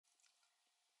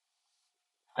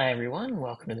Hi everyone,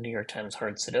 welcome to the New York Times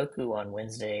Hard Sudoku on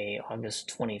Wednesday, August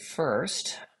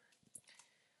 21st.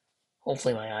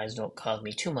 Hopefully my eyes don't cause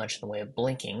me too much in the way of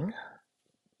blinking.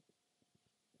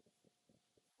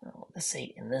 Well, this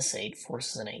 8 and this 8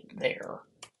 forces an 8 there.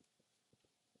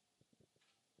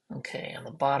 Okay, on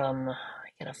the bottom, I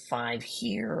get a 5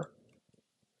 here,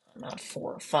 not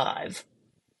 4 or 5.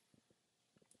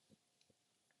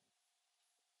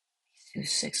 Two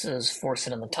sixes force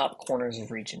it in the top corners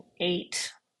of region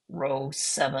 8, row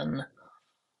 7.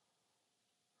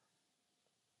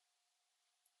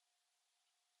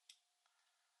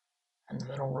 In the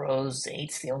middle rows,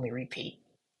 8's the only repeat.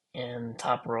 In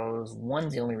top rows,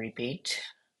 1's the only repeat.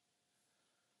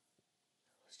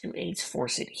 Let's do 8's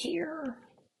force it here.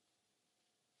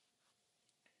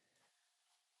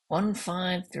 1,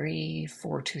 5, 3,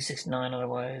 4, 2, 6, 9,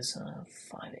 otherwise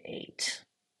 5, 8.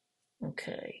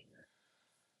 Okay.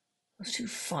 Those two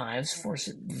fives force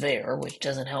it there, which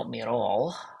doesn't help me at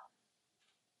all.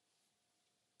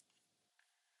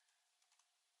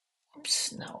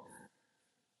 Oops, no.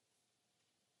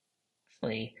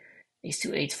 Actually, these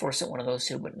two eights force it one of those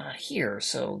two, but not here,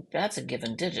 so that's a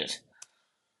given digit.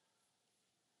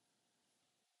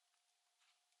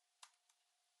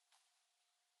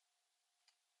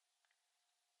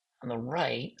 On the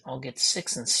right, I'll get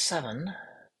 6 and 7.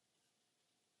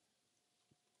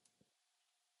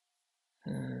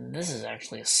 And this is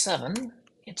actually a 7.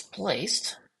 It's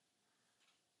placed.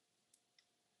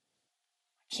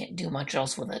 Can't do much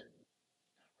else with it.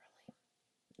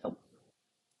 Nope.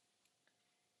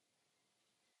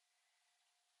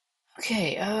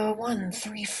 Okay, 1,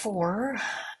 3, 4,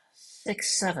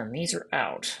 6, 7. These are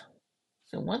out.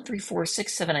 So 1, 3, 4,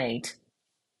 6, 7, 8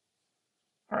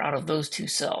 are out of those two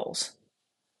cells.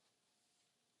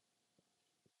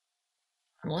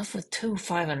 I'm left with 2,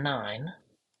 5, and 9.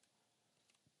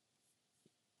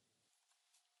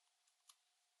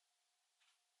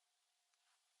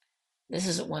 This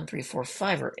isn't 1, 3, 4,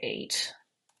 5, or 8.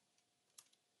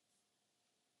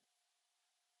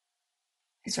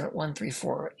 These aren't 1, 3,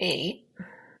 4, or 8. I'm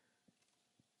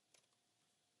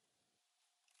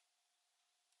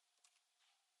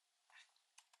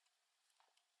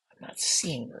not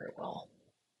seeing very well.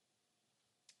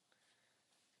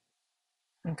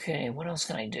 Okay, what else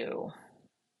can I do?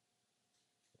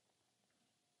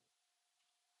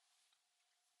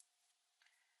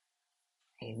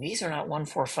 Hey, these are not 1,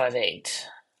 4, 5, 8.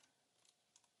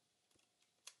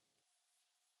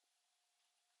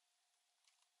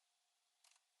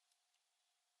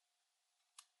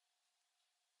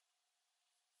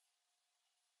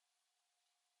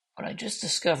 But I just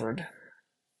discovered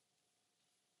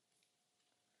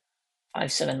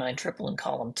 5, 7, 9 triple in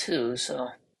column 2, so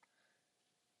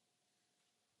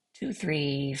 2,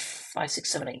 3, 5,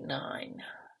 6, 7, 8, 9.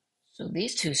 So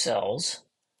these two cells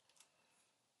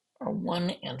are 1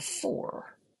 and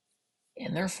 4,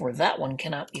 and therefore that one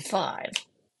cannot be 5.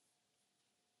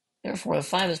 Therefore, the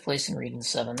 5 is placed in region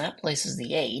 7. That places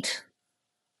the 8.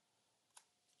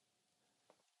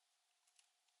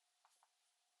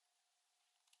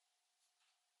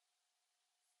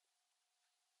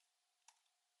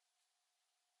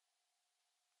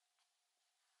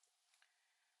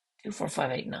 Two, four,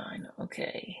 five, eight, nine.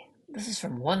 Okay. This is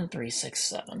from 1, 3, 6,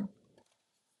 7.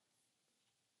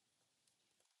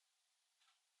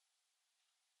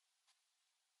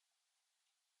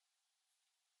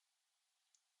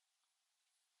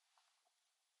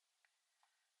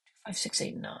 Five, 6,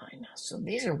 8, 9. So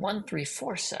these are 1, 3,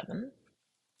 4, 7.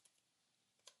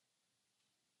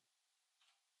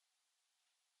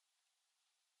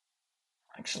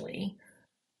 Actually,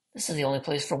 this is the only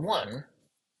place for 1,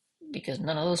 because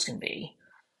none of those can be,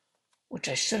 which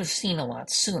I should have seen a lot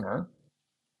sooner.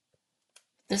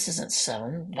 This isn't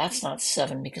 7. That's not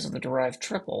 7 because of the derived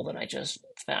triple that I just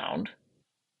found.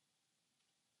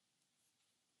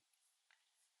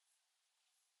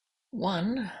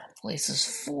 1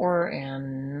 places 4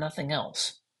 and nothing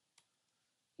else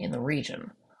in the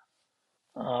region.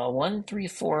 1, 3,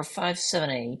 4, 5, 7,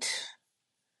 8.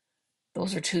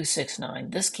 Those are 2, 6, 9.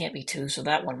 This can't be 2, so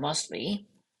that one must be.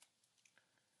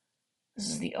 This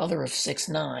is the other of 6,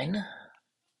 9.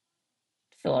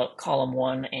 Fill out column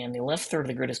 1, and the left third of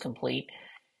the grid is complete.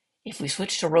 If we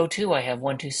switch to row 2, I have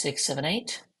 1, 2, 6, 7,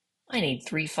 8. I need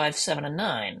 3, 5, 7, and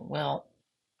 9. Well,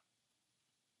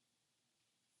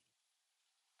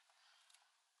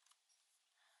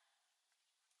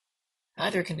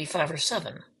 either can be 5 or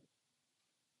 7.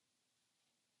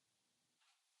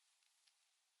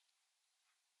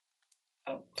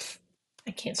 Oh,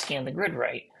 I can't scan the grid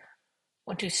right.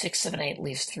 1, 2, 6, 7, 8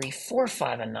 leaves 3, 4,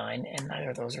 5, and 9, and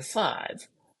neither of those are 5.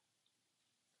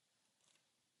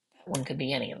 One could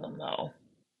be any of them, though.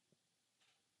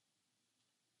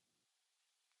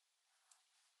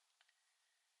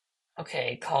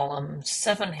 Okay, column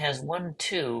 7 has 1,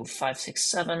 2, 5, 6,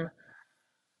 7.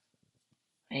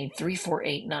 I need 3, 4,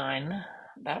 8, 9.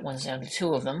 That one's down to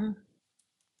 2 of them.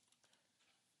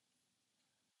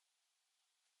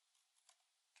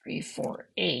 3, 4,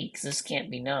 8, because this can't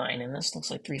be 9, and this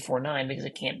looks like 3, 4, 9 because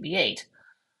it can't be 8.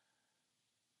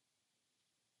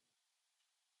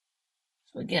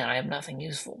 So again, I have nothing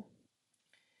useful.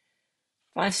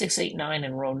 5, 6, 8, 9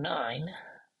 in row 9.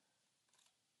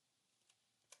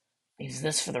 Leaves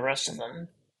this for the rest of them.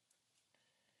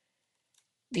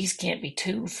 These can't be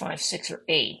 2, 5, 6, or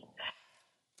 8.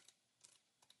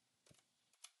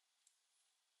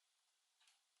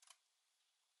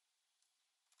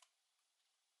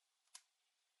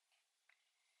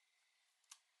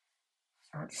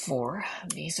 Aren't 4.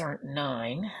 These aren't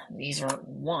 9. These aren't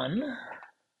 1.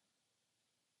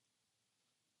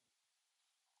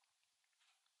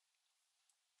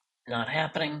 Not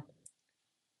happening.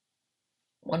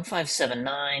 1, 5, 7,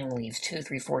 9 leaves 2,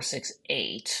 3, 4, 6,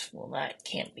 8. Well, that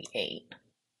can't be 8.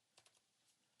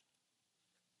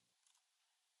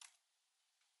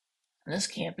 And this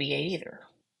can't be 8 either.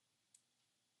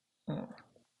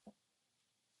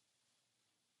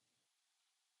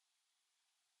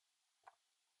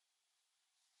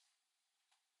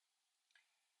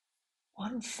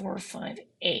 1, 4, 5,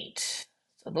 8.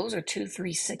 So those are 2,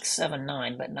 3, 6, 7,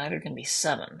 9, but neither can be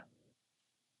 7.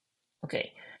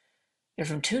 Okay, they're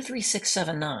from 2, 3, 6,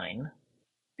 7, 9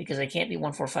 because they can't be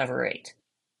 1, 4, 5, or 8.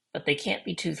 But they can't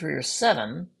be 2, 3, or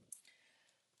 7.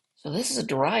 So this is a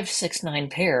derived 6, 9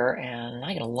 pair, and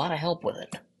I get a lot of help with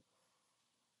it.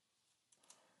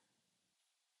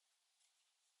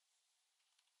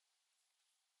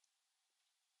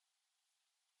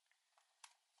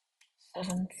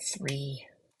 7, 3,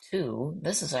 2.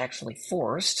 This is actually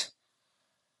forced.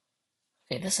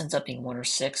 Okay, this ends up being 1 or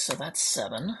 6, so that's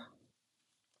 7.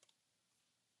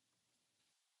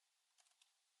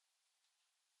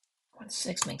 1,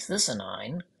 6 makes this a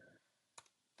 9.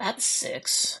 That's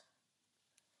 6.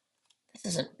 This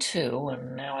isn't 2,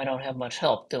 and now I don't have much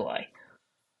help, do I?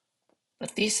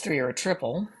 But these 3 are a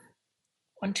triple.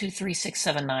 1, 2, 3, 6,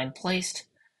 7, 9 placed.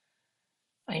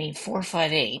 I need 4,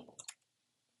 5, 8,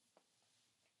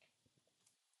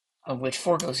 of which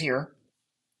 4 goes here.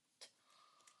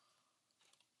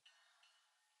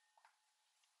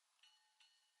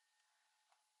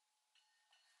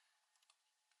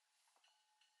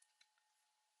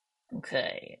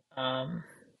 Okay,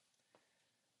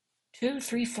 2,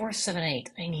 3, 4, 7, 8.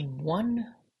 I need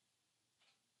 1,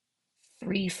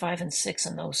 3, 5, and 6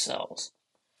 in those cells.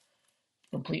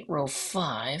 Complete row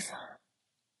 5.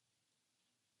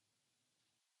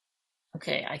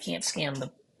 Okay, I can't scan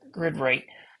the grid right.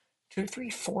 2, 3,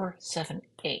 4, 7,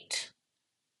 8.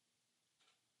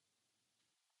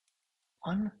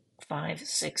 1, 5,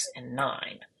 6, and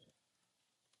 9.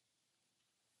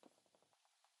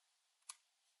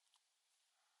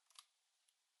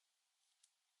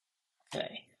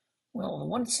 Okay, well, the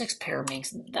 1, 6 pair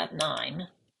makes that 9,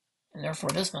 and therefore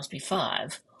this must be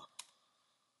 5.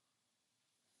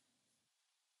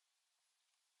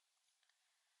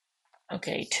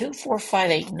 Okay, 2, 4, 5,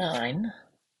 8, 9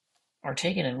 are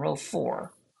taken in row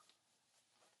 4.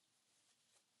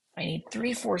 I need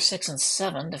 3, 4, 6, and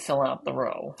 7 to fill out the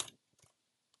row.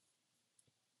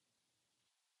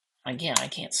 Again, I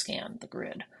can't scan the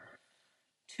grid.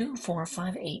 2, 4,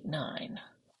 5, 8, 9.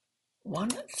 1,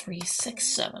 3, 6,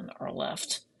 7 are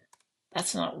left.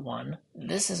 That's not 1.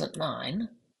 This isn't 9.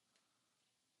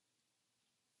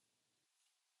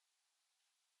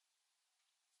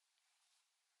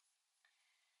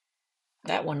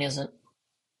 That one isn't.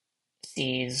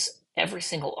 Sees every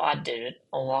single odd digit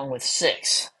along with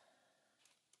 6.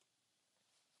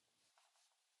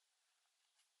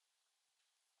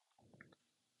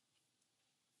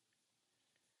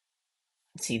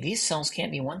 See, these cells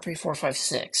can't be 1, 3, 4, 5,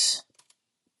 6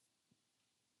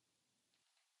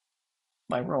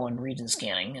 by row and region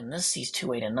scanning, and this sees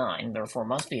 2, 8, and 9, therefore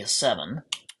must be a 7.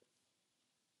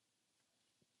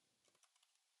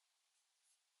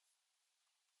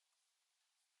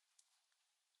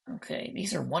 Okay,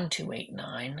 these are 1, 2, 8,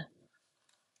 9.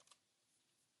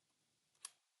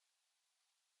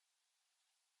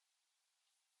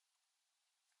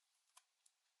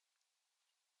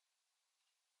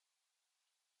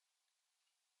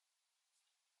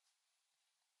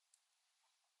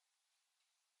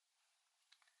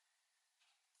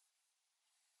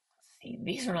 See,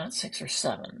 these are not 6 or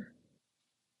 7.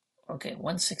 Okay,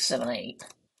 1, 6, 7, 8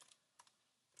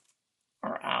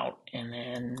 are out, and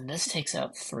then this takes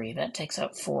out 3, that takes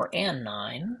out 4 and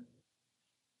 9.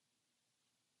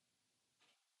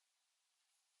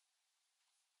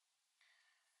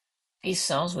 These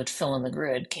cells which fill in the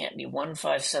grid can't be 1,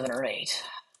 5, 7, or 8.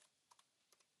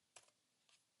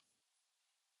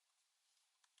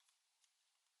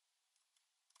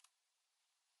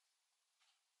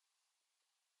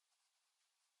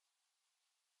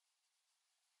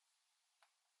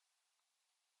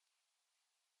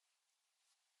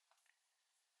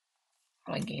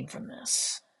 What do I gain from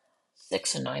this?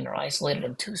 6 and 9 are isolated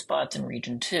in 2 spots in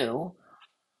region 2.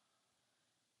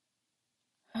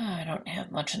 I don't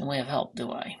have much in the way of help,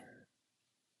 do I?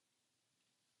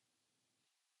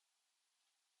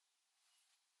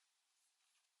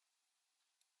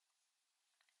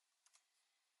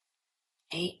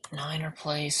 8, 9 are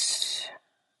placed.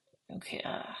 Okay,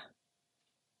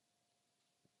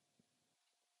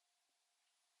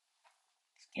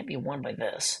 can't be 1 by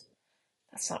this.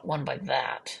 That's not 1 by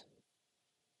that.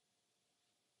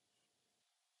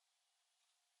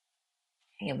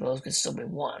 Any of those could still be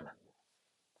 1.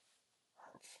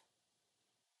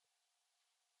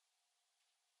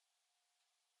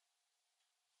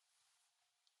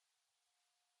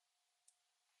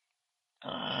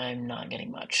 I'm not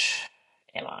getting much,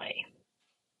 am I?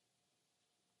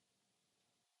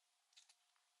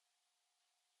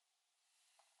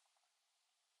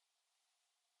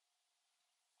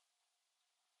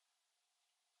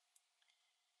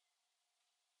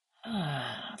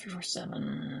 Ah, 3, 4,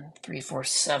 7, 3, 4,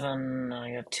 7.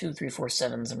 I got 2, 3, 4,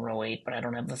 7s in row 8, but I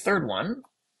don't have the third one.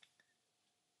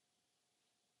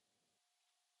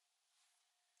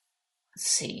 Let's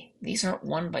see. These aren't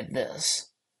 1 by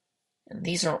this, and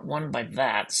these aren't 1 by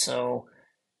that, so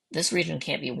this region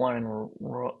can't be 1 in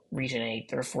region 8.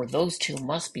 Therefore, those two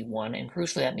must be 1, and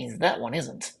crucially, that means that one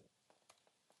isn't.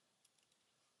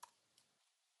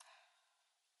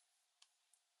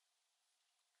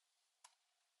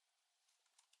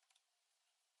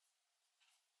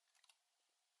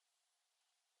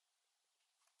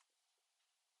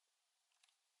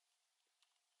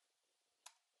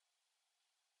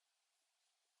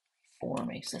 Four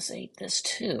makes this 8, this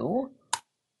 2.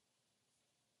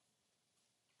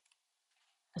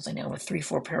 Because I now have a 3,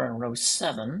 4 pair in row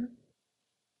 7.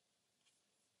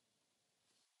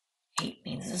 8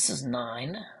 means this is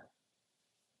 9.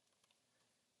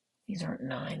 These aren't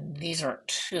 9. These aren't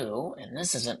 2. And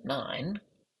this isn't 9.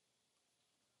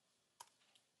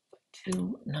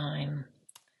 2, 9,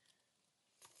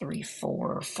 3,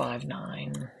 4, 5,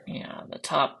 9. Yeah, the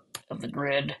top of the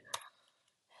grid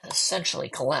has essentially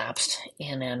collapsed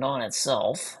in and on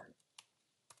itself.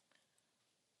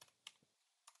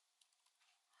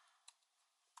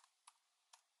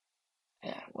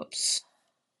 Yeah, whoops.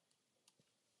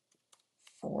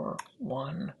 4,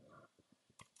 1,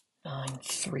 9,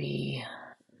 3,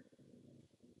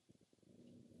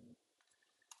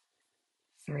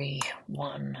 3,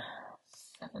 1,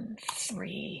 7,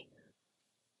 3,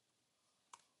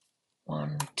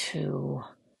 1, 2,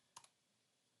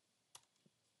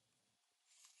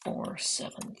 4,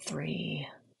 7, 3,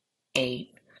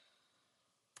 8,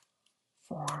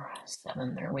 4,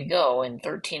 7. There we go. In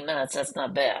 13 minutes, that's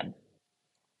not bad.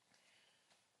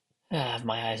 If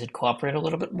my eyes had cooperated a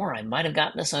little bit more, I might have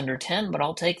gotten this under 10, but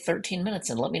I'll take 13 minutes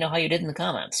and let me know how you did in the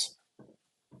comments.